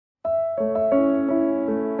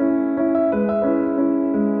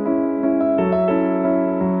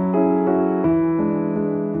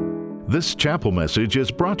This chapel message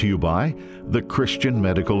is brought to you by the Christian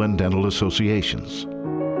Medical and Dental Associations.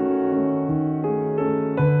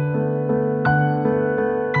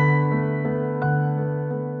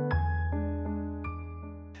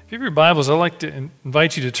 If you have your Bibles, I'd like to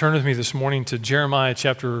invite you to turn with me this morning to Jeremiah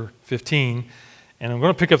chapter 15, and I'm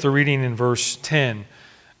going to pick up the reading in verse 10.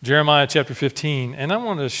 Jeremiah chapter 15, and I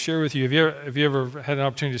want to share with you, have you ever had an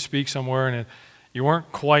opportunity to speak somewhere and you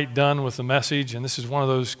weren't quite done with the message, and this is one of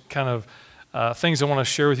those kind of things I want to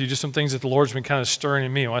share with you, just some things that the Lord's been kind of stirring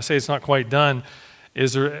in me. When I say it's not quite done,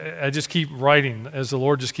 I just keep writing as the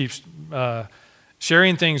Lord just keeps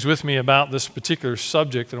sharing things with me about this particular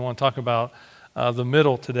subject that I want to talk about, the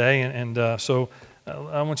middle today, so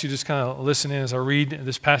I want you to just kind of listen in as I read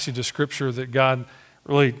this passage of Scripture that God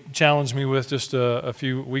really challenged me with just a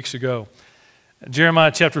few weeks ago.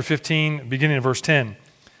 Jeremiah chapter 15, beginning in verse 10.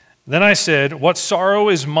 Then I said, "What sorrow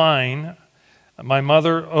is mine, my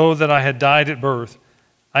mother, oh, that I had died at birth.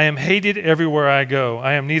 I am hated everywhere I go.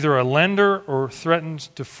 I am neither a lender or who threatens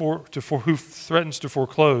to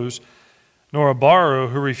foreclose, nor a borrower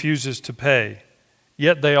who refuses to pay.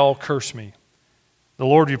 Yet they all curse me." The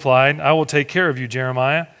Lord replied, "I will take care of you,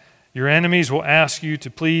 Jeremiah. Your enemies will ask you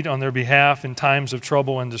to plead on their behalf in times of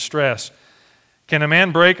trouble and distress. Can a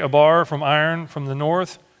man break a bar from iron from the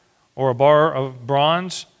north, or a bar of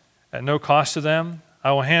bronze at no cost to them?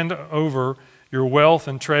 I will hand over your wealth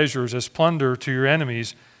and treasures as plunder to your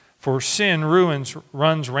enemies, for sin runs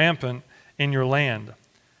rampant in your land.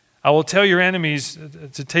 I will tell your enemies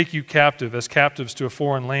to take you captive as captives to a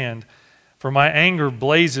foreign land, for my anger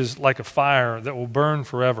blazes like a fire that will burn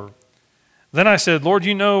forever." Then I said, "Lord,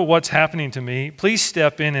 you know what's happening to me. Please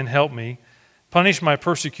step in and help me. Punish my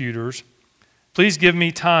persecutors. Please give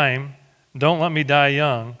me time. Don't let me die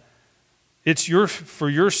young. It's for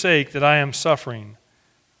your sake that I am suffering.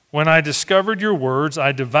 When I discovered your words,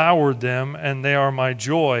 I devoured them, and they are my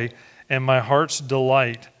joy and my heart's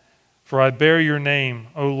delight. For I bear your name,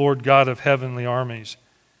 O Lord God of heavenly armies.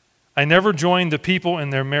 I never joined the people in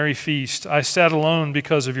their merry feast. I sat alone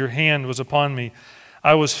because of your hand was upon me.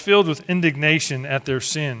 I was filled with indignation at their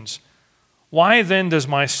sins. Why then does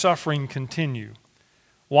my suffering continue?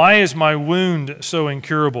 Why is my wound so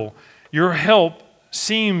incurable? Your help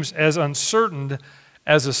seems as uncertain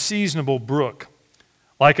as a seasonable brook,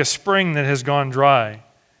 like a spring that has gone dry."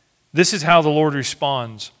 This is how the Lord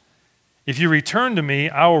responds. "If you return to me,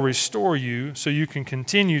 I will restore you so you can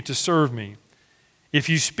continue to serve me. If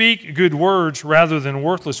you speak good words rather than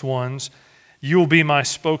worthless ones, you will be my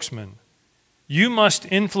spokesman. You must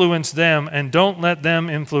influence them and don't let them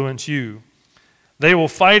influence you. They will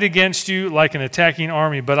fight against you like an attacking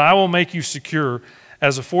army, but I will make you secure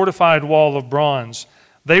as a fortified wall of bronze.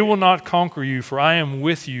 They will not conquer you, for I am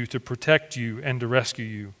with you to protect you and to rescue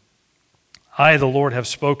you. I, the Lord, have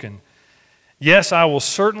spoken. Yes, I will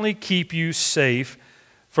certainly keep you safe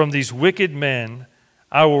from these wicked men.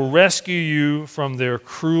 I will rescue you from their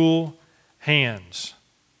cruel hands."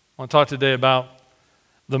 I want to talk today about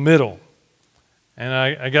the middle. And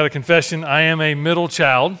I got a confession, I am a middle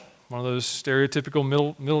child, one of those stereotypical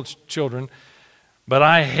middle children, but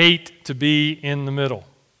I hate to be in the middle.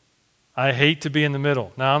 I hate to be in the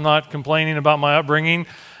middle. Now, I'm not complaining about my upbringing.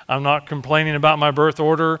 I'm not complaining about my birth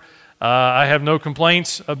order. I have no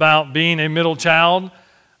complaints about being a middle child,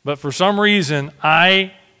 but for some reason,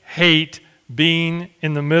 I hate being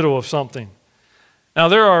in the middle of something. Now,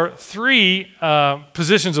 there are three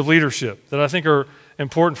positions of leadership that I think are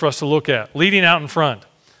important for us to look at. Leading out in front.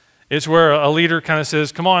 It's where a leader kind of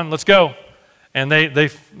says, "Come on, let's go." And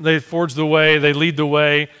they forge the way, they lead the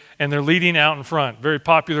way, and they're leading out in front. Very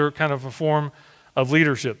popular kind of a form of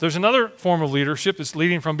leadership. There's another form of leadership that's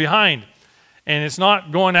leading from behind. And it's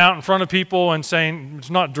not going out in front of people and saying, it's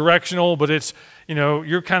not directional, but it's,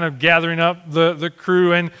 you're kind of gathering up the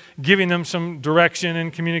crew and giving them some direction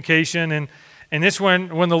and communication. And it's when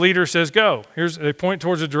the leader says, "Go." They point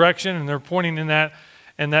towards a direction, and they're pointing in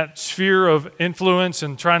that sphere of influence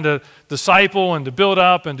and trying to disciple and to build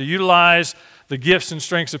up and to utilize the gifts and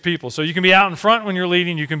strengths of people. So you can be out in front when you're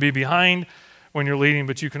leading, you can be behind when you're leading,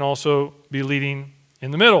 but you can also be leading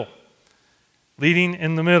in the middle. Leading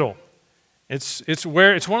in the middle. It's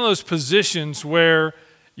one of those positions where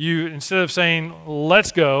you, instead of saying,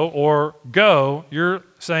 "Let's go," or "Go," you're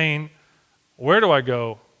saying, "Where do I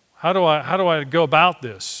go? How do I go about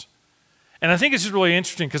this?" And I think it's just really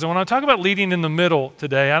interesting because when I talk about leading in the middle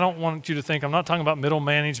today, I don't want you to think I'm not talking about middle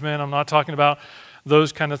management. I'm not talking about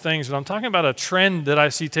those kind of things, but I'm talking about a trend that I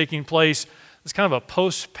see taking place. It's kind of a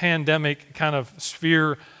post-pandemic kind of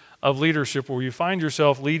sphere of leadership where you find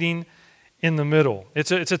yourself leading in the middle.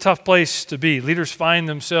 It's a tough place to be. Leaders find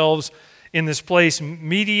themselves in this place,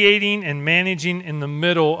 mediating and managing in the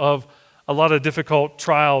middle of a lot of difficult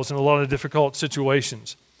trials and a lot of difficult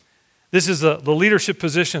situations. This is the leadership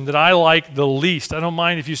position that I like the least. I don't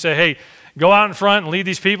mind if you say, hey, go out in front and lead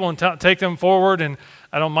these people and take them forward, and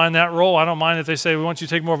I don't mind that role. I don't mind if they say, we want you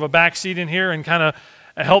to take more of a back seat in here and kind of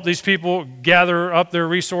help these people gather up their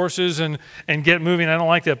resources and get moving. I don't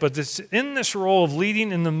like that. But it's in this role of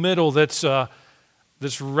leading in the middle that's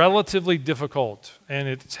relatively difficult, and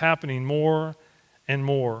it's happening more and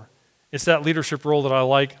more. It's that leadership role that I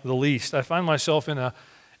like the least. I find myself in a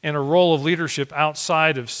role of leadership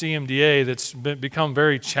outside of CMDA that's become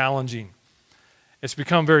very challenging. It's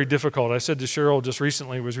become very difficult. I said to Cheryl just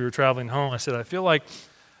recently as we were traveling home, I said, I feel like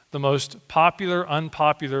the most popular,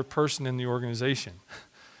 unpopular person in the organization.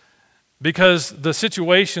 Because the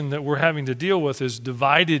situation that we're having to deal with is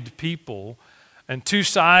divided people and two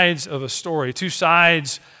sides of a story, two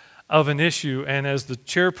sides of an issue. And as the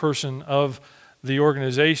chairperson of the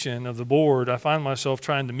organization, of the board, I find myself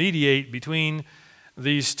trying to mediate between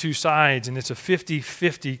these two sides, and it's a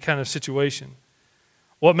 50-50 kind of situation.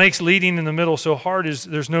 What makes leading in the middle so hard is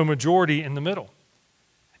there's no majority in the middle.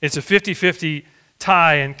 It's a 50-50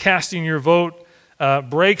 tie, and casting your vote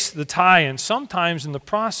breaks the tie, and sometimes in the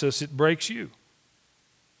process it breaks you.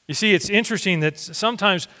 You see, it's interesting that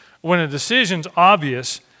sometimes when a decision's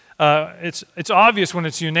obvious, it's obvious when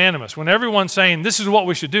it's unanimous, when everyone's saying this is what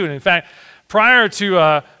we should do. And in fact, prior to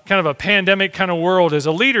kind of a pandemic kind of world, as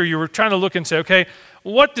a leader, you were trying to look and say, okay,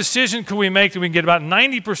 what decision can we make that we can get about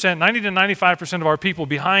 90% to 95% of our people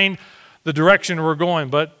behind the direction we're going?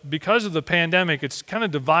 But because of the pandemic, it's kind of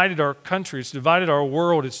divided our country, it's divided our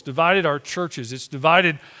world, it's divided our churches, it's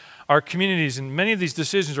divided our communities, and many of these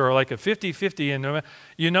decisions are like a 50-50, and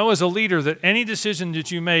you know as a leader that any decision that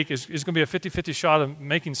you make is going to be a 50-50 shot of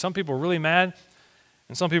making some people really mad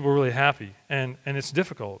and some people really happy, and it's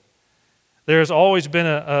difficult. There's always been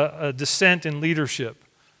a dissent in leadership.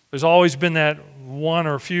 There's always been that one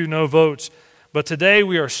or few no votes. But today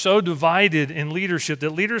we are so divided in leadership that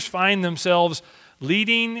leaders find themselves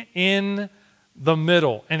leading in the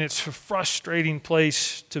middle, and it's a frustrating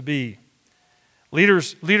place to be.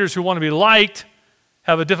 Leaders who want to be liked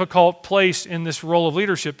have a difficult place in this role of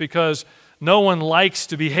leadership because no one likes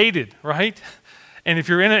to be hated, right? And if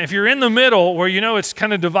you're in the middle where you know it's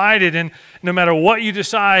kind of divided, and no matter what you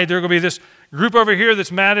decide, there will be this group over here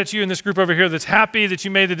that's mad at you and this group over here that's happy that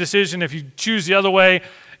you made the decision. If you choose the other way,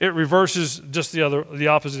 it reverses just the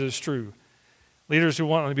opposite is true. Leaders who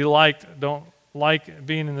want to be liked don't like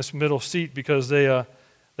being in this middle seat because they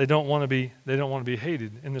don't want to be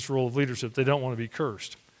hated in this role of leadership. They don't want to be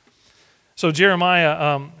cursed. So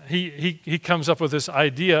Jeremiah, he comes up with this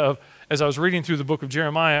idea of, as I was reading through the book of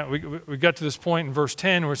Jeremiah, we got to this point in verse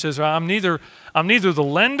 10 where it says, I'm neither the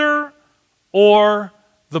lender or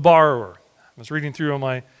the borrower. I was reading through on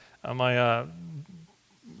my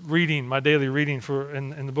daily reading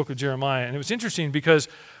in the book of Jeremiah, and it was interesting because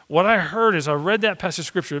what I heard as I read that passage of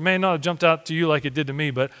scripture, it may not have jumped out to you like it did to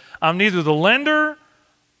me, but I'm neither the lender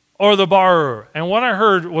or the borrower. And what I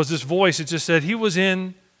heard was this voice. It just said he was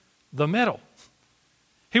in the middle.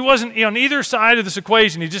 He wasn't on either side of this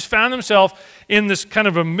equation. He just found himself in this kind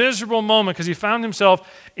of a miserable moment because he found himself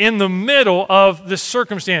in the middle of this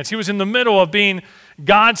circumstance. He was in the middle of being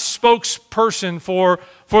God's spokesperson for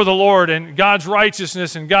the Lord and God's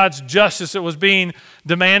righteousness and God's justice that was being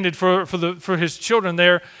demanded for his children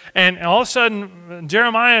there. And all of a sudden,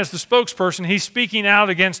 Jeremiah is the spokesperson. He's speaking out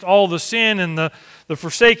against all the sin and the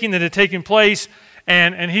forsaking that had taken place.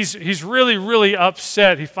 And he's really, really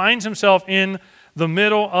upset. He finds himself in the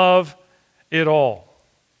middle of it all.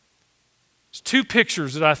 There's two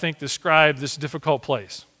pictures that I think describe this difficult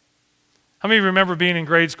place. How many of you remember being in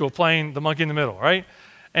grade school playing the monkey in the middle, right?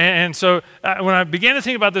 And so when I began to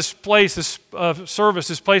think about this place, this service,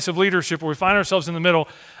 this place of leadership where we find ourselves in the middle,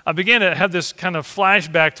 I began to have this kind of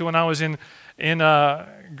flashback to when I was in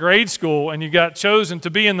grade school and you got chosen to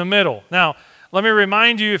be in the middle. Now, let me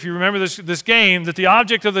remind you, if you remember this game, that the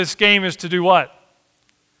object of this game is to do what?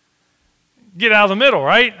 Get out of the middle,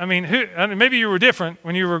 right? I mean, maybe you were different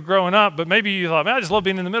when you were growing up, but maybe you thought, man, I just love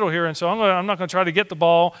being in the middle here, and so I'm not going to try to get the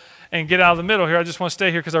ball and get out of the middle here. I just want to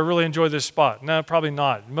stay here because I really enjoy this spot. No, probably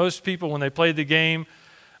not. Most people, when they played the game,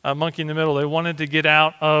 Monkey in the Middle, they wanted to get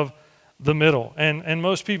out of the middle. And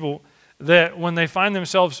most people, that when they find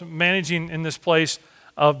themselves managing in this place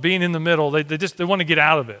of being in the middle, they want to get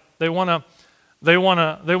out of it. They want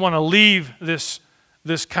to leave this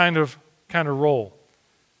kind of role.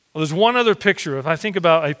 Well, there's one other picture. If I think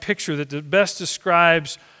about a picture that best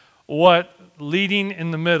describes what leading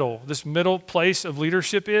in the middle, this middle place of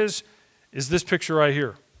leadership is this picture right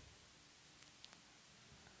here.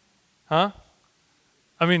 Huh?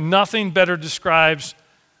 I mean, nothing better describes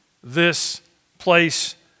this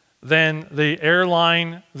place than the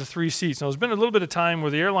airline, the 3 seats. Now, there's been a little bit of time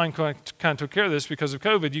where the airline kind of took care of this because of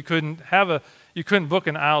COVID. You couldn't book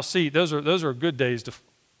an aisle seat. Those are good days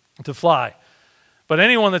to fly. But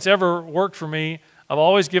anyone that's ever worked for me, I've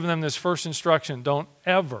always given them this first instruction: don't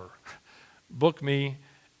ever book me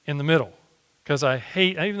in the middle, because I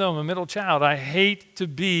hate, even though I'm a middle child, I hate to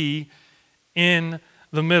be in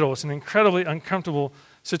the middle. It's an incredibly uncomfortable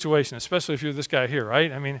situation, especially if you're this guy here,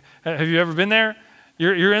 right? I mean, have you ever been there?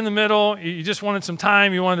 You're in the middle, you just wanted some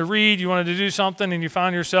time, you wanted to read, you wanted to do something, and you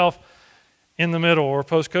found yourself in the middle. Or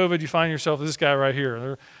post-COVID, you find yourself this guy right here.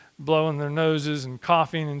 They're blowing their noses and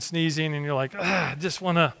coughing and sneezing, and you're like, I just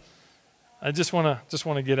want to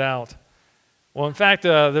get out. Well, in fact,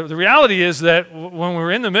 the reality is that when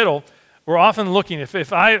we're in the middle, we're often looking.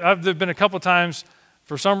 I've been a couple times,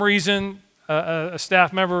 for some reason, a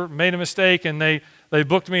staff member made a mistake and they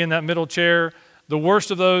booked me in that middle chair. The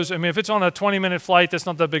worst of those, I mean, if it's on a 20-minute flight, that's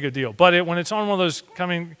not that big a deal. But when it's on one of those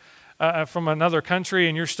coming from another country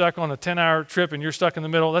and you're stuck on a 10-hour trip and you're stuck in the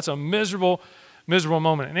middle, that's a miserable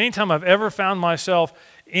moment. And anytime I've ever found myself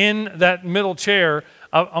in that middle chair,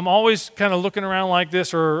 I'm always kind of looking around like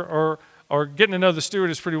this or getting to know the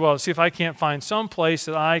stewardess pretty well to see if I can't find some place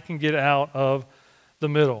that I can get out of the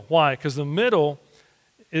middle. Why? Because the middle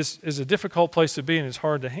is a difficult place to be and it's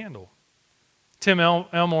hard to handle. Tim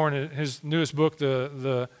Elmore, in his newest book,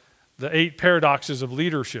 the 8 Paradoxes of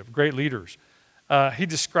Leadership, Great Leaders, he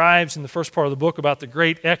describes in the first part of the book about the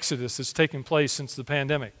great exodus that's taken place since the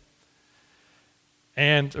pandemic.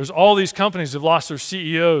 And there's all these companies that have lost their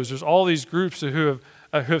CEOs. There's all these groups who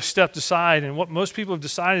have stepped aside. And what most people have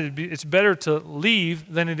decided, it's better to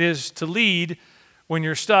leave than it is to lead when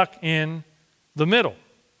you're stuck in the middle.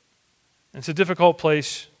 It's a difficult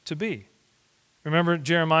place to be. Remember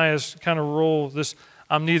Jeremiah's kind of rule, this: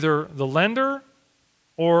 I'm neither the lender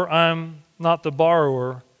or I'm not the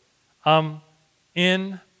borrower. I'm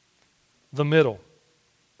in the middle.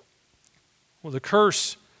 Well, the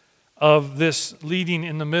curse of this leading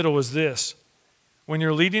in the middle is this: when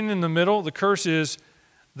you're leading in the middle, the curse is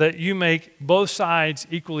that you make both sides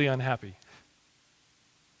equally unhappy.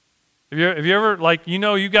 Have you ever,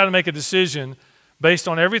 you got to make a decision based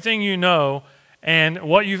on everything you know, and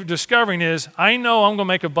what you're discovering is, I know I'm going to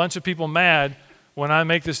make a bunch of people mad when I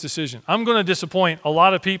make this decision. I'm going to disappoint a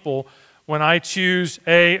lot of people when I choose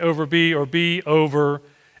A over B or B over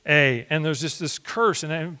A. And there's just this curse,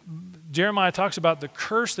 and Jeremiah talks about the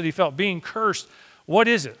curse that he felt, being cursed. What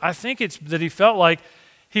is it? I think it's that he felt like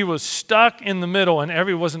he was stuck in the middle, and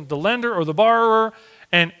wasn't the lender or the borrower,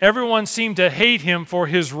 and everyone seemed to hate him for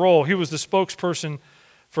his role. He was the spokesperson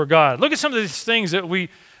for God. Look at some of these things that we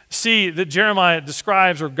see that Jeremiah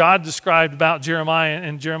describes, or God described about Jeremiah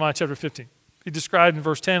in Jeremiah chapter 15. He described in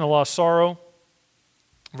verse 10 a lot of sorrow.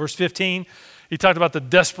 Verse 15, he talked about the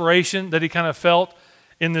desperation that he kind of felt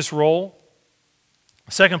in this role.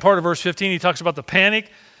 Second part of verse 15, he talks about the panic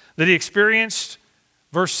that he experienced.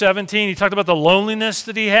 Verse 17, he talked about the loneliness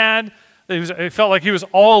that he had. He felt like he was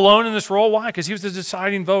all alone in this role. Why? Because he was the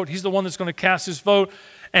deciding vote. He's the one that's going to cast his vote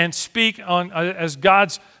and speak on as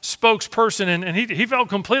God's spokesperson. And he felt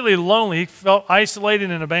completely lonely. He felt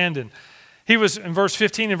isolated and abandoned. He was, in verse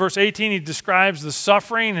 15 and verse 18, he describes the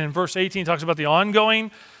suffering. And in verse 18, he talks about the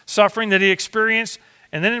ongoing suffering that he experienced.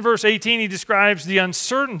 And then in verse 18, he describes the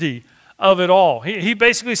uncertainty of it all. He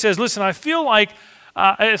basically says, listen, I feel like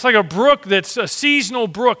it's like a brook that's a seasonal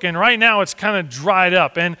brook, and right now it's kind of dried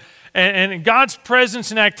up. And God's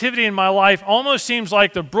presence and activity in my life almost seems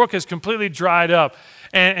like the brook has completely dried up.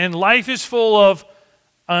 And life is full of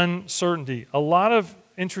uncertainty. A lot of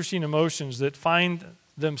interesting emotions that find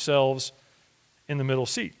themselves in the middle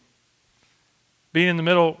seat. Being in the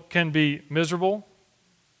middle can be miserable.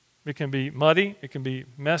 It can be muddy. It can be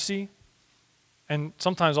messy. And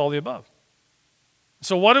sometimes all the above.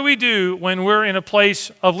 So what do we do when we're in a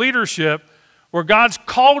place of leadership where God's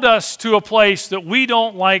called us to a place that we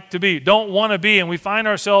don't like to be, don't want to be, and we find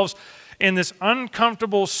ourselves in this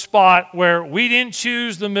uncomfortable spot where we didn't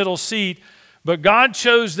choose the middle seat, but God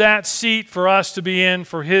chose that seat for us to be in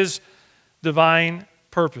for His divine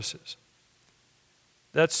purposes?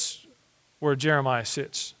 That's where Jeremiah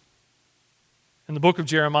sits. In the book of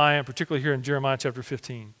Jeremiah, particularly here in Jeremiah chapter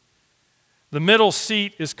 15. The middle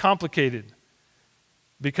seat is complicated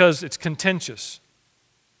because it's contentious.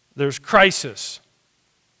 There's crisis.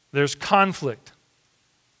 There's conflict.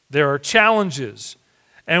 There are challenges.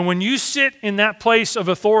 And when you sit in that place of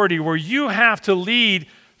authority where you have to lead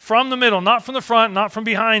from the middle, not from the front, not from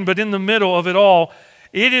behind, but in the middle of it all,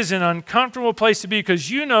 It is an uncomfortable place to be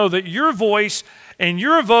because you know that your voice and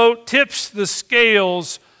your vote tips the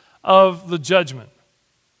scales of the judgment.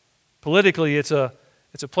 Politically, it's a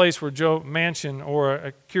place where Joe Manchin or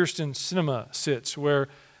a Kirsten Sinema sits, where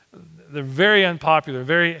they're very unpopular,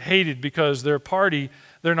 very hated because their party,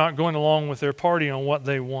 they're not going along with their party on what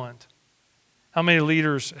they want. How many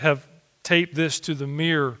leaders have taped this to the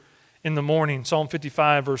mirror in the morning? Psalm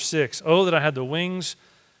 55, verse 6. Oh, that I had the wings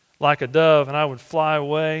like a dove, and I would fly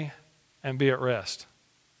away and be at rest.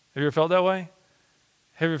 Have you ever felt that way?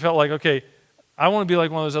 Have you ever felt like, okay, I want to be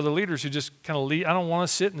like one of those other leaders who just kind of lead. I don't want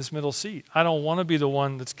to sit in this middle seat. I don't want to be the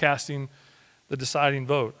one that's casting the deciding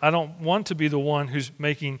vote. I don't want to be the one who's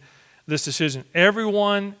making this decision.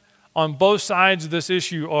 Everyone on both sides of this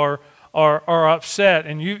issue are upset,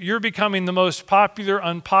 and you're becoming the most popular,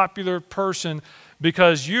 unpopular person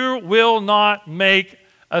because you will not make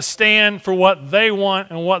a stand for what they want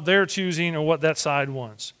and what they're choosing or what that side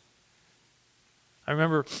wants. I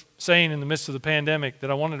remember saying in the midst of the pandemic that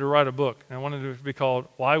I wanted to write a book, and I wanted it to be called,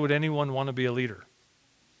 Why Would Anyone Want to Be a Leader?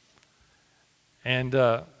 And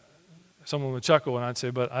someone would chuckle, and I'd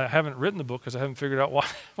say, but I haven't written the book because I haven't figured out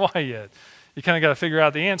why yet. You kind of got to figure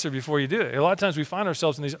out the answer before you do it. A lot of times we find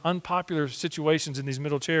ourselves in these unpopular situations in these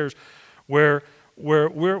middle chairs where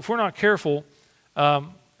if we're not careful,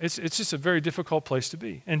 it's just a very difficult place to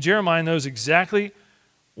be. And Jeremiah knows exactly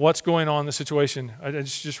what's going on in the situation. I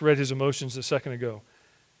just read his emotions a second ago.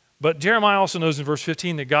 But Jeremiah also knows in verse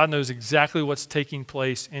 15 that God knows exactly what's taking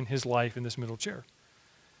place in his life in this middle chair.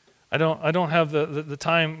 I don't have the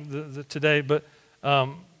time today, but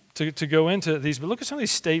to go into these. But look at some of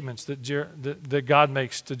these statements that God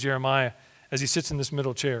makes to Jeremiah as he sits in this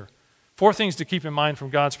middle chair. 4 things to keep in mind from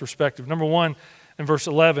God's perspective. Number 1, in verse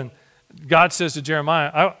 11, God says to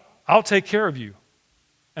Jeremiah, I'll take care of you.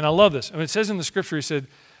 And I love this. I mean, it says in the scripture, he said,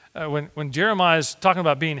 when Jeremiah is talking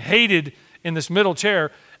about being hated in this middle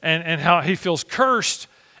chair and how he feels cursed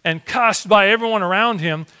and cussed by everyone around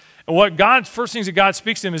him, and first things that God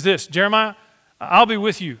speaks to him is this: Jeremiah, I'll be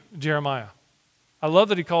with you, Jeremiah. I love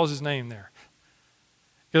that he calls his name there.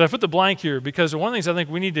 Because I put the blank here because one of the things I think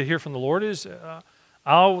we need to hear from the Lord is,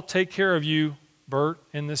 I'll take care of you, Bert,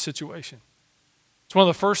 in this situation. It's one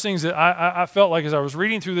of the first things that I felt like as I was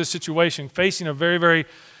reading through this situation, facing a very, very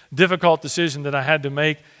difficult decision that I had to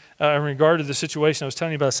make in regard to the situation I was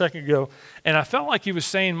telling you about a second ago. And I felt like he was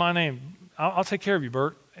saying my name. I'll take care of you,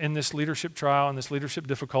 Bert, in this leadership trial, in this leadership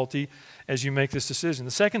difficulty as you make this decision.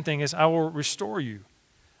 The second thing is, I will restore you.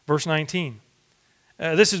 Verse 19.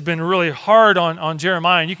 This has been really hard on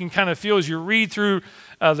Jeremiah, and you can kind of feel as you read through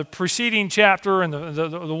the preceding chapter and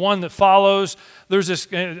the one that follows, there's this,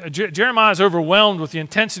 Jeremiah is overwhelmed with the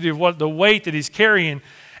intensity of the weight that he's carrying,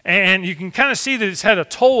 and you can kind of see that it's had a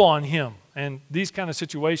toll on him, and these kind of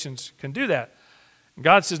situations can do that.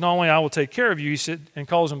 God says, not only I will take care of you, he said, and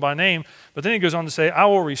calls him by name, but then he goes on to say, I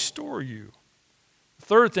will restore you. The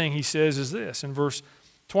third thing he says is this. In verse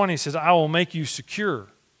 20, he says, I will make you secure.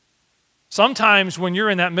 Sometimes when you're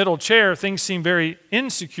in that middle chair, things seem very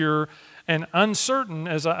insecure and uncertain,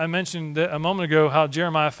 as I mentioned a moment ago, how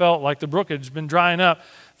Jeremiah felt like the brook had been drying up.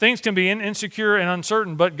 Things can be insecure and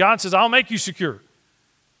uncertain, but God says, I'll make you secure.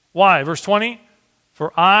 Why? Verse 20,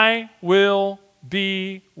 for I will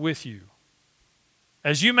be with you.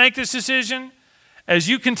 As you make this decision, as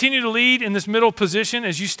you continue to lead in this middle position,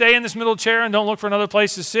 as you stay in this middle chair and don't look for another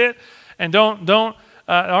place to sit, and aren't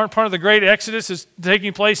part of the great exodus that's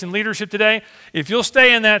taking place in leadership today, if you'll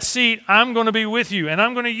stay in that seat, I'm going to be with you, and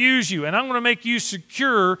I'm going to use you, and I'm going to make you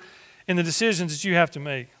secure in the decisions that you have to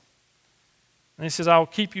make. And he says, I'll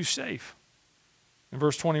keep you safe. In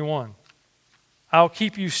verse 21, I'll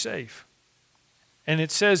keep you safe. And it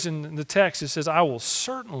says in the text, it says, I will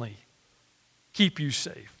certainly keep you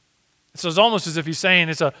safe. So it's almost as if he's saying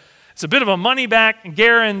it's a bit of a money-back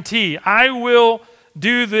guarantee. I will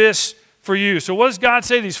do this for you. So what does God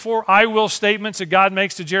say? These 4 I will statements that God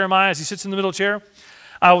makes to Jeremiah as he sits in the middle chair.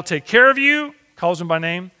 I will take care of you, calls him by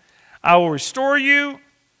name. I will restore you.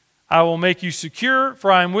 I will make you secure,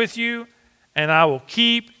 for I am with you. And I will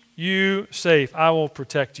keep you safe. I will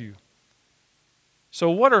protect you. So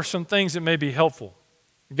what are some things that may be helpful?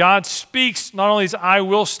 God speaks not only his I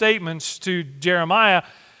will statements to Jeremiah,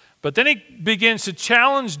 but then he begins to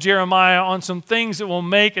challenge Jeremiah on some things that will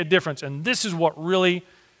make a difference. And this is what really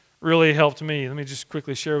helped me. Let me just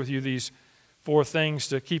quickly share with you these 4 things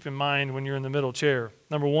to keep in mind when you're in the middle chair.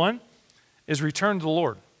 Number 1 is return to the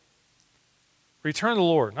Lord. Return to the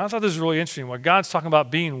Lord. And I thought this was really interesting. When God's talking about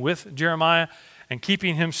being with Jeremiah and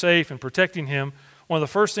keeping him safe and protecting him, one of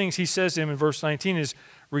the first things he says to him in verse 19 is,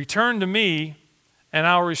 return to me and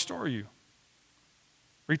I'll restore you.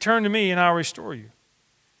 Return to me and I'll restore you.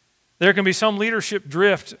 There can be some leadership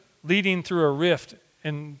drift leading through a rift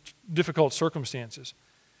in difficult circumstances.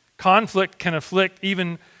 Conflict can afflict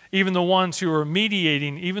even the ones who are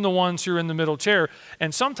mediating, even the ones who are in the middle chair.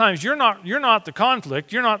 And sometimes you're not the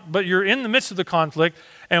conflict, but you're in the midst of the conflict,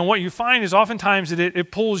 and what you find is oftentimes that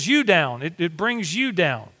it pulls you down, it brings you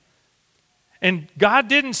down. And God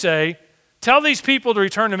didn't say, tell these people to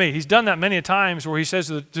return to me. He's done that many times where he says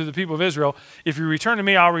to the people of Israel, if you return to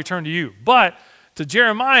me, I'll return to you. But to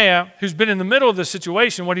Jeremiah, who's been in the middle of this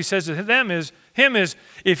situation, what he says to them is,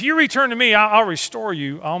 if you return to me, I'll restore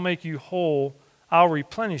you, I'll make you whole, I'll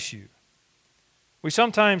replenish you. We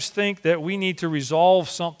sometimes think that we need to resolve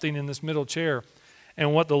something in this middle chair.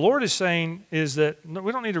 And what the Lord is saying is that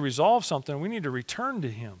we don't need to resolve something, we need to return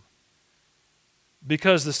to him.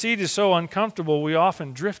 Because the seat is so uncomfortable, we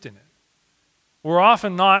often drift in it. We're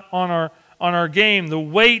often not on our game. The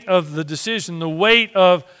weight of the decision, the weight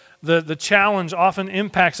of the challenge often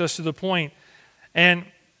impacts us to the point. And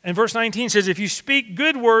verse 19 says, if you speak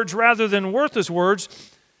good words rather than worthless words,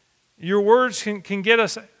 your words can get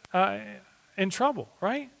us in trouble,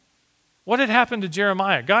 right? What had happened to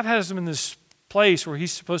Jeremiah? God has him in this place where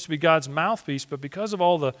he's supposed to be God's mouthpiece, but because of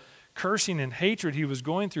all the cursing and hatred he was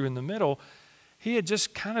going through in the middle, he had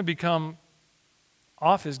just kind of become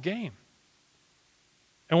off his game.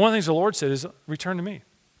 And one of the things the Lord said is, return to me.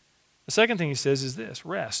 The second thing he says is this,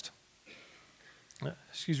 reset.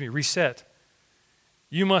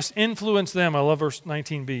 You must influence them. I love verse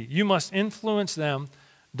 19b. You must influence them.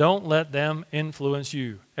 Don't let them influence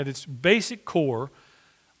you. At its basic core,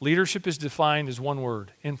 leadership is defined as one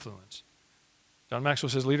word, influence. John Maxwell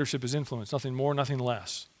says leadership is influence, nothing more, nothing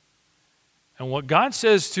less. And what God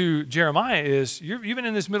says to Jeremiah is, you've been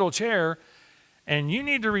in this middle chair, and you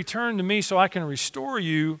need to return to me so I can restore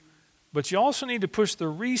you, but you also need to push the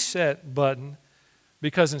reset button,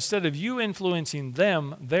 because instead of you influencing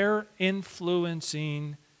them, they're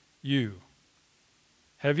influencing you.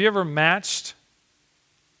 Have you ever matched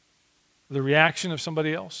the reaction of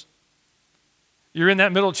somebody else? You're in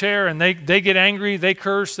that middle chair and they get angry, they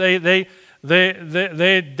curse, they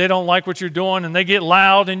don't like what you're doing, and they get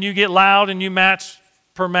loud and you match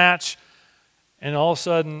per match, and all of a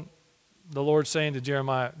sudden the Lord's saying to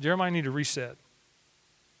Jeremiah, you need to reset.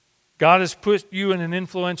 God has put you in an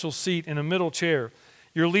influential seat in a middle chair.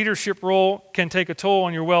 Your leadership role can take a toll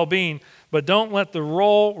on your well-being, but don't let the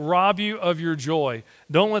role rob you of your joy.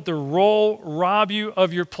 Don't let the role rob you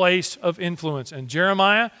of your place of influence. And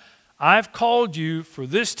Jeremiah, I've called you for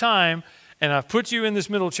this time, and I've put you in this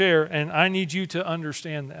middle chair, and I need you to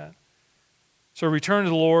understand that. So return to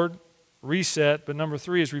the Lord, reset, but number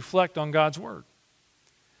 3 is reflect on God's word.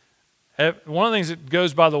 One of the things that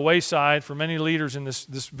goes by the wayside for many leaders in this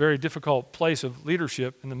very difficult place of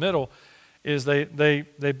leadership in the middle is they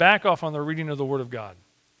back off on their reading of the Word of God.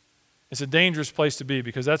 It's a dangerous place to be,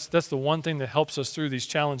 because that's the one thing that helps us through these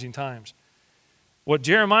challenging times. What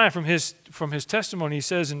Jeremiah, from his testimony, he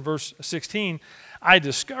says in verse 16, I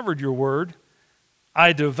discovered your word,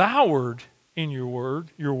 I devoured in your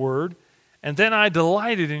word, and then I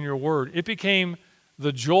delighted in your word. It became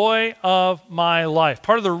the joy of my life.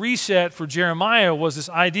 Part of the reset for Jeremiah was this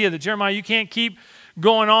idea that, Jeremiah, you can't keep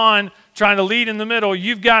going on trying to lead in the middle.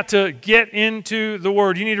 You've got to get into the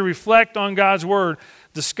Word. You need to reflect on God's Word.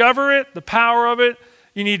 Discover it, the power of it.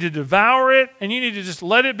 You need to devour it, and you need to just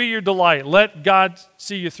let it be your delight. Let God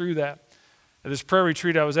see you through that. At this prayer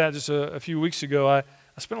retreat I was at just a few weeks ago, I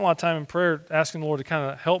spent a lot of time in prayer asking the Lord to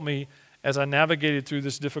kind of help me as I navigated through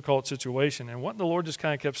this difficult situation. And what the Lord just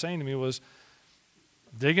kind of kept saying to me was,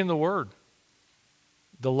 dig in the Word.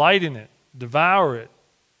 Delight in it. Devour it.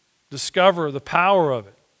 Discover the power of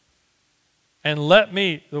it. And let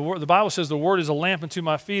me, the Bible says the Word is a lamp unto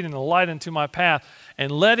my feet and a light unto my path.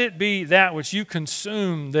 And let it be that which you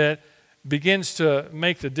consume that begins to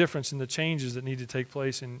make the difference in the changes that need to take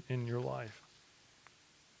place in your life.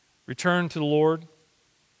 Return to the Lord,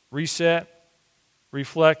 reset,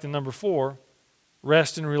 reflect, and number 4,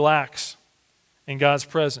 rest and relax in God's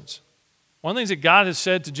presence. One of the things that God has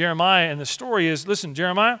said to Jeremiah in the story is, listen,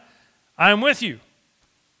 Jeremiah, I am with you.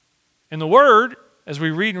 In the Word, as we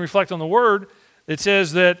read and reflect on the Word, it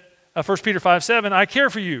says that 1 Peter 5:7, I care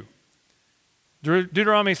for you.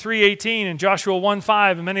 Deuteronomy 3:18 and Joshua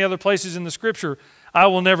 1:5 and many other places in the Scripture, I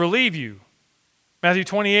will never leave you. Matthew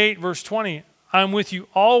 28, verse 20, I am with you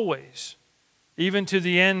always, even to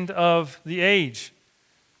the end of the age.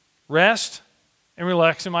 Rest and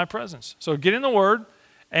relax in my presence. So get in the Word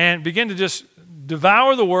and begin to just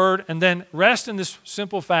devour the Word, and then rest in this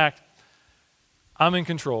simple fact, I'm in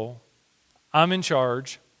control. I'm in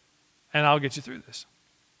charge, and I'll get you through this.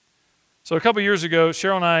 So a couple years ago,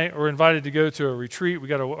 Cheryl and I were invited to go to a retreat. We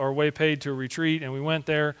got our way paid to a retreat, and we went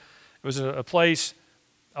there. It was a place,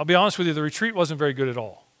 I'll be honest with you, the retreat wasn't very good at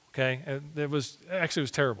all, okay? It was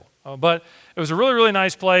terrible. But it was a really, really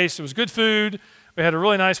nice place. It was good food. We had a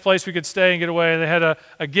really nice place we could stay and get away. They had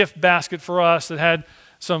a gift basket for us that had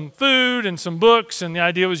some food and some books, and the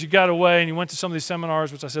idea was you got away and you went to some of these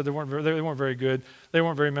seminars, which I said they weren't very good. They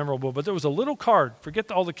weren't very memorable, but there was a little card.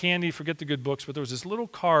 Forget all the candy, forget the good books, but there was this little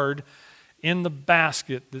card in the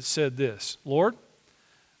basket that said this: Lord,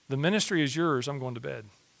 the ministry is yours, I'm going to bed.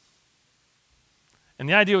 And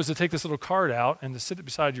the idea was to take this little card out and to sit it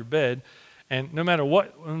beside your bed, and no matter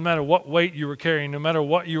what weight you were carrying, no matter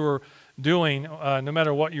what you were doing, no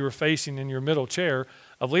matter what you were facing in your middle chair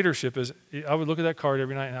of leadership, is I would look at that card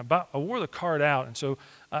every night, and I wore the card out. And so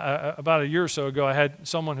about a year or so ago, I had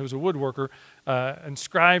someone who was a woodworker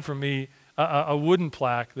inscribe for me a wooden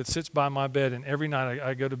plaque that sits by my bed, and every night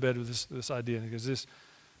I go to bed with this idea, and it goes this: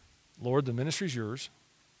 Lord, the ministry's yours,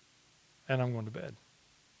 and I'm going to bed.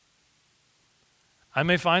 I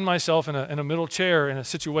may find myself in a middle chair in a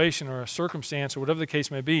situation or a circumstance or whatever the case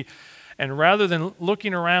may be, and rather than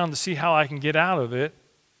looking around to see how I can get out of it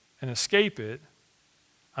and escape it,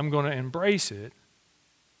 I'm going to embrace it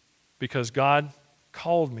because God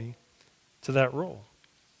called me to that role.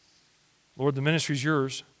 Lord, the ministry's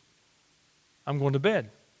yours. I'm going to bed.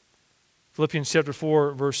 Philippians chapter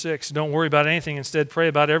 4, verse 6, don't worry about anything. Instead, pray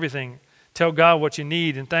about everything. Tell God what you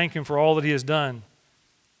need and thank Him for all that He has done.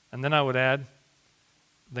 And then I would add,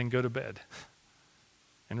 then go to bed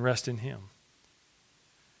and rest in Him.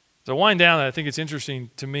 So wind down, I think it's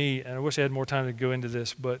interesting to me, and I wish I had more time to go into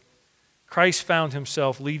this, but Christ found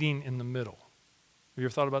Himself leading in the middle. Have you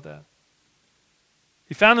ever thought about that?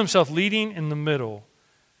 He found Himself leading in the middle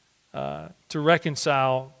to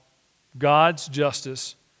reconcile God's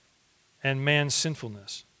justice and man's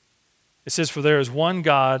sinfulness. It says, for there is one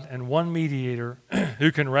God and one mediator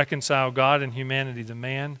who can reconcile God and humanity, the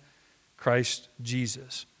man, Christ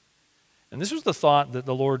Jesus. And this was the thought that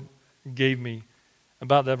the Lord gave me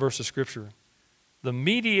about that verse of Scripture. The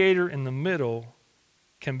mediator in the middle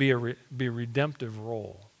can be a redemptive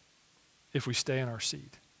role if we stay in our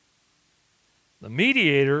seat. The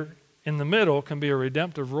mediator in the middle can be a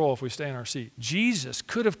redemptive role if we stay in our seat. Jesus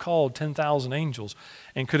could have called 10,000 angels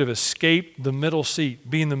and could have escaped the middle seat,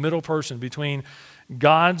 being the middle person between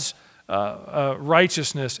God's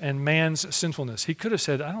righteousness and man's sinfulness. He could have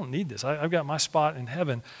said, I don't need this. I've got my spot in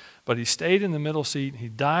heaven. But He stayed in the middle seat. He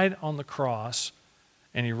died on the cross,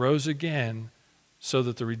 and He rose again so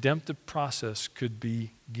that the redemptive process could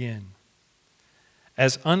begin.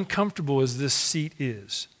 As uncomfortable as this seat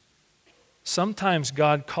is, sometimes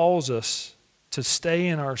God calls us to stay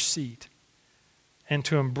in our seat and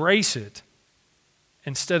to embrace it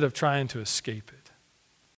instead of trying to escape it.